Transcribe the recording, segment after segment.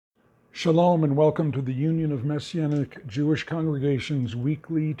Shalom and welcome to the Union of Messianic Jewish Congregations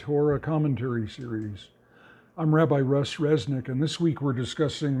weekly Torah commentary series. I'm Rabbi Russ Resnick, and this week we're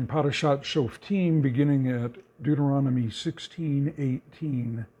discussing Parashat Shoftim beginning at Deuteronomy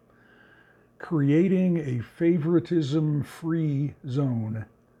 16:18, creating a favoritism-free zone.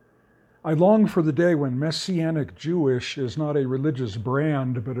 I long for the day when Messianic Jewish is not a religious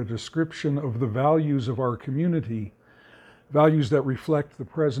brand, but a description of the values of our community, values that reflect the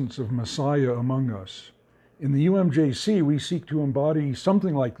presence of Messiah among us. In the UMJC, we seek to embody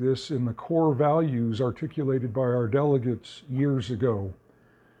something like this in the core values articulated by our delegates years ago.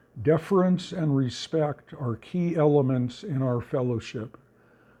 Deference and respect are key elements in our fellowship.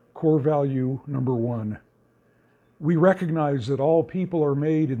 Core value number 1. We recognize that all people are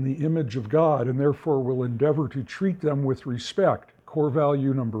made in the image of God and therefore will endeavor to treat them with respect. Core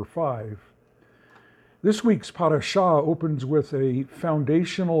value number 5. This week's parashah opens with a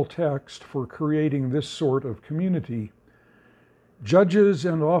foundational text for creating this sort of community. Judges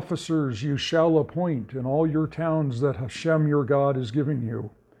and officers you shall appoint in all your towns that Hashem your God is giving you,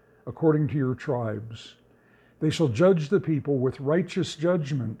 according to your tribes. They shall judge the people with righteous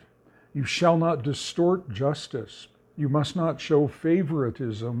judgment. You shall not distort justice. You must not show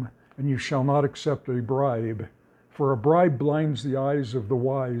favoritism, and you shall not accept a bribe. For a bribe blinds the eyes of the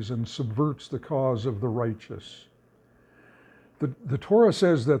wise and subverts the cause of the righteous. The Torah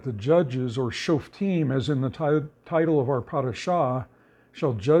says that the judges, or shoftim, as in the title of our parashah,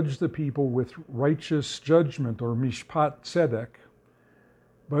 shall judge the people with righteous judgment, or mishpat tzedek.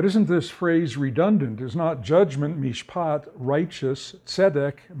 But isn't this phrase redundant? Is not judgment, mishpat, righteous,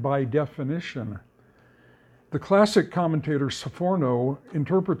 tzedek by definition? The classic commentator Sforno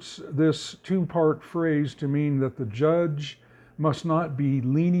interprets this two-part phrase to mean that the judge must not be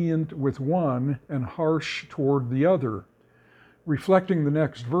lenient with one and harsh toward the other. Reflecting the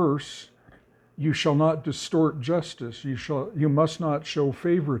next verse, you shall not distort justice, you must not show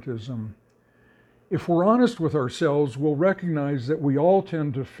favoritism. If we're honest with ourselves, we'll recognize that we all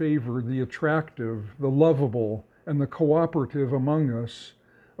tend to favor the attractive, the lovable, and the cooperative among us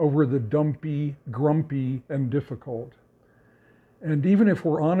over the dumpy, grumpy, and difficult. And even if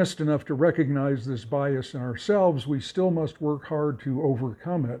we're honest enough to recognize this bias in ourselves, we still must work hard to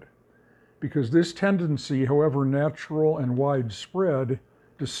overcome it, because this tendency, however natural and widespread,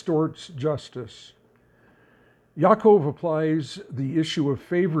 distorts justice. Yaakov applies the issue of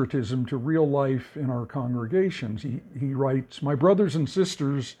favoritism to real life in our congregations. He writes, "My brothers and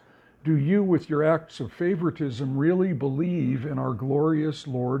sisters, do you, with your acts of favoritism, really believe in our glorious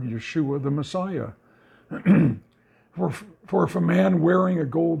Lord Yeshua the Messiah? For if a man wearing a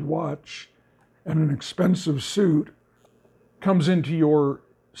gold watch and an expensive suit comes into your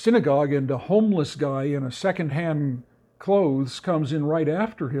synagogue and a homeless guy in a second-hand clothes comes in right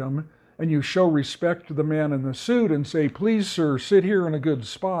after him, and you show respect to the man in the suit and say, 'Please, sir, sit here in a good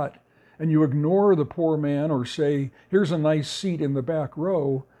spot,' and you ignore the poor man or say, 'Here's a nice seat in the back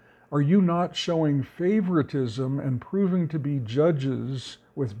row,' are you not showing favoritism and proving to be judges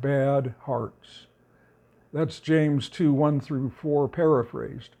with bad hearts?" That's James 2:1-4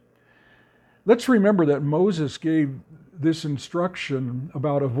 paraphrased. Let's remember that Moses gave this instruction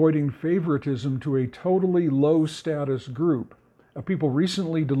about avoiding favoritism to a totally low-status group, a people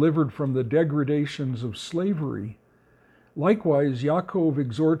recently delivered from the degradations of slavery. Likewise, Yaakov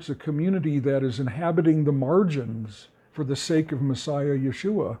exhorts a community that is inhabiting the margins for the sake of Messiah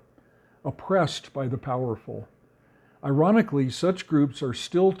Yeshua, oppressed by the powerful. Ironically, such groups are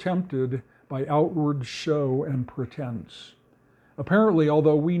still tempted by outward show and pretense. Apparently,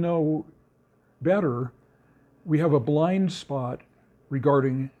 although we know better, we have a blind spot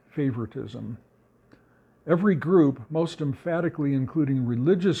regarding favoritism. Every group, most emphatically including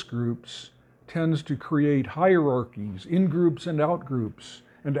religious groups, tends to create hierarchies, in-groups and out-groups,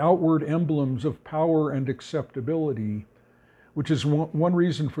 and outward emblems of power and acceptability, which is one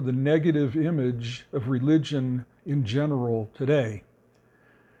reason for the negative image of religion in general today.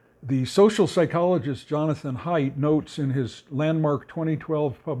 The social psychologist Jonathan Haidt notes in his landmark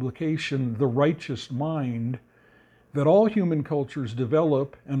 2012 publication, The Righteous Mind, that all human cultures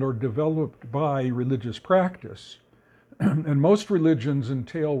develop and are developed by religious practice. And most religions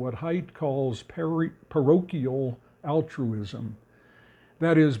entail what Haidt calls parochial altruism.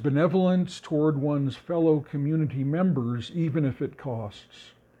 That is, benevolence toward one's fellow community members, even if it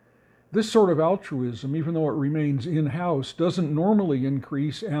costs. This sort of altruism, even though it remains in-house, doesn't normally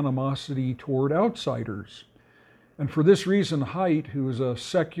increase animosity toward outsiders. And for this reason, Haidt, who is a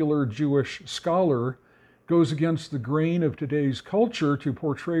secular Jewish scholar, goes against the grain of today's culture to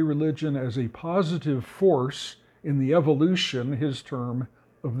portray religion as a positive force in the evolution, his term,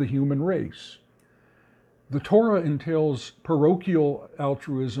 of the human race. The Torah entails parochial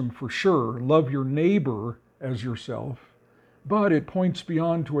altruism for sure, love your neighbor as yourself, but it points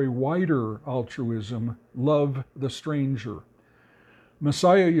beyond to a wider altruism, love the stranger.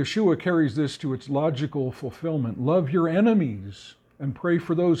 Messiah Yeshua carries this to its logical fulfillment. Love your enemies and pray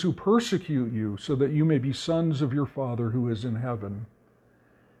for those who persecute you, so that you may be sons of your Father who is in heaven.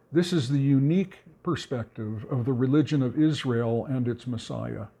 This is the unique perspective of the religion of Israel and its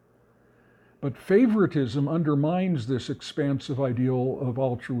Messiah. But favoritism undermines this expansive ideal of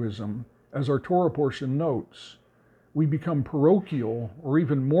altruism. As our Torah portion notes, we become parochial or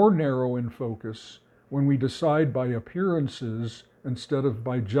even more narrow in focus when we decide by appearances instead of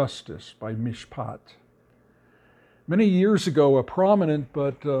by justice, by mishpat. Many years ago, a prominent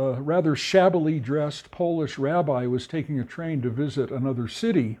but rather shabbily dressed Polish rabbi was taking a train to visit another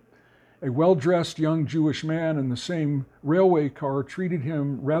city. A well-dressed young Jewish man in the same railway car treated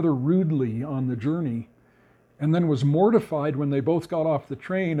him rather rudely on the journey, and then was mortified when they both got off the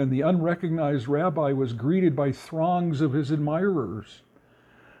train and the unrecognized rabbi was greeted by throngs of his admirers.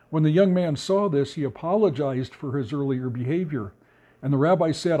 When the young man saw this, he apologized for his earlier behavior, and the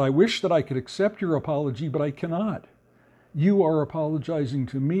rabbi said, "I wish that I could accept your apology, but I cannot. You are apologizing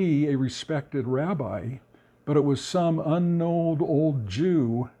to me, a respected rabbi, but it was some unknown old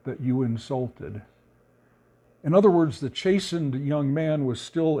Jew that you insulted." In other words, the chastened young man was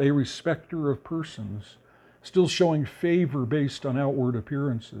still a respecter of persons, still showing favor based on outward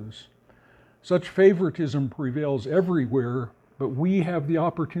appearances. Such favoritism prevails everywhere, but we have the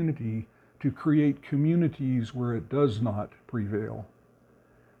opportunity to create communities where it does not prevail.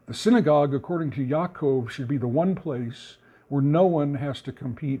 The synagogue, according to Yaakov, should be the one place where no one has to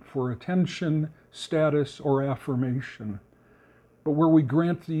compete for attention, status, or affirmation, but where we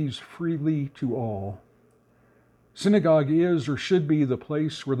grant these freely to all. Synagogue is or should be the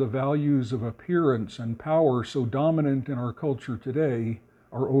place where the values of appearance and power so dominant in our culture today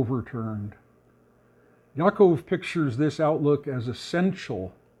are overturned. Yaakov pictures this outlook as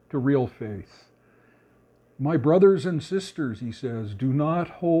essential to real faith. My brothers and sisters, he says, do not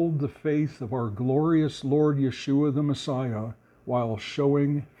hold the faith of our glorious Lord Yeshua the Messiah while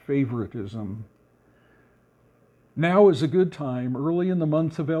showing favoritism. Now is a good time, early in the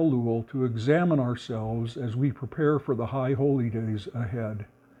month of Elul, to examine ourselves as we prepare for the high holy days ahead.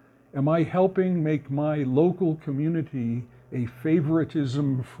 Am I helping make my local community a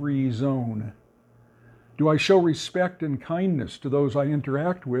favoritism-free zone? Do I show respect and kindness to those I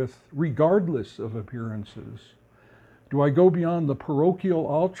interact with, regardless of appearances? Do I go beyond the parochial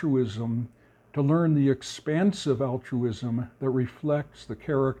altruism to learn the expansive altruism that reflects the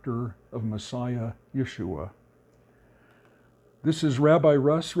character of Messiah Yeshua? This is Rabbi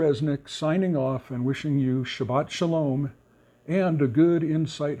Russ Resnick signing off and wishing you Shabbat Shalom and a good,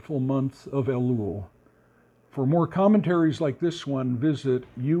 insightful month of Elul. For more commentaries like this one, visit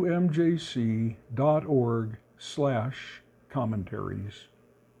umjc.org/commentaries.